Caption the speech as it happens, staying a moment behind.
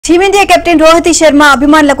Team India captain Rohit Sharma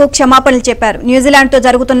అభిమానులకు క్షమాపణలు చెప్పారు. న్యూజిలాండ్ తో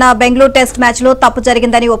జరుగుతున్న బెంగళూరు టెస్ట్ మ్యాచ్ లో తప్పు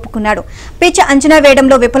జరిగిందని ఒప్పుకున్నాడు. పిచ్ అంచనా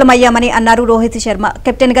వేయడంలో విఫలమయ్యామని అన్నారు రోహిత్ శర్మ.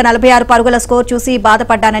 కెప్టెన్ గా 46 పరుగుల స్కోర్ చూసి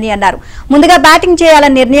బాధపడ్డానని అన్నారు. ముందుగా బ్యాటింగ్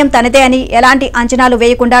చేయాలన్న నిర్ణయం తనదే అని, ఎలాంటి అంచనాలు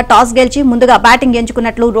వేయకుండా టాస్ గెలిచి ముందుగా బ్యాటింగ్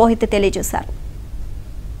ఎంచుకున్నట్లు రోహిత్ తెలియజేశారు.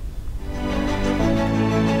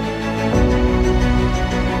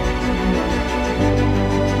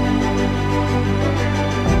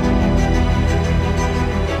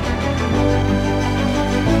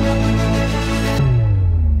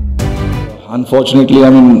 Unfortunately, I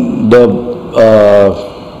mean the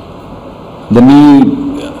knee,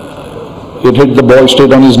 it hit the ball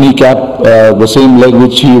straight on his kneecap, the same leg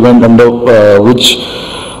which he went under, which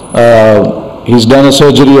he's done a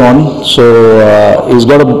surgery on. So he's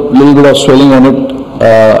got a little bit of swelling on it,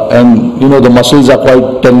 and you know the muscles are quite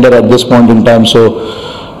tender at this point in time. So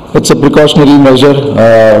it's a precautionary measure.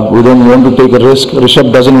 We don't want to take a risk.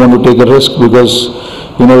 Rishabh doesn't want to take a risk because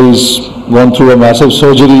you know he's gone through a massive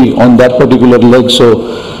surgery on that particular leg, so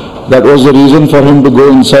that was the reason for him to go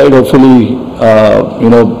inside. Hopefully you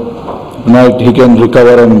know tonight he can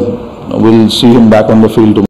recover and we'll see him back on the field tomorrow.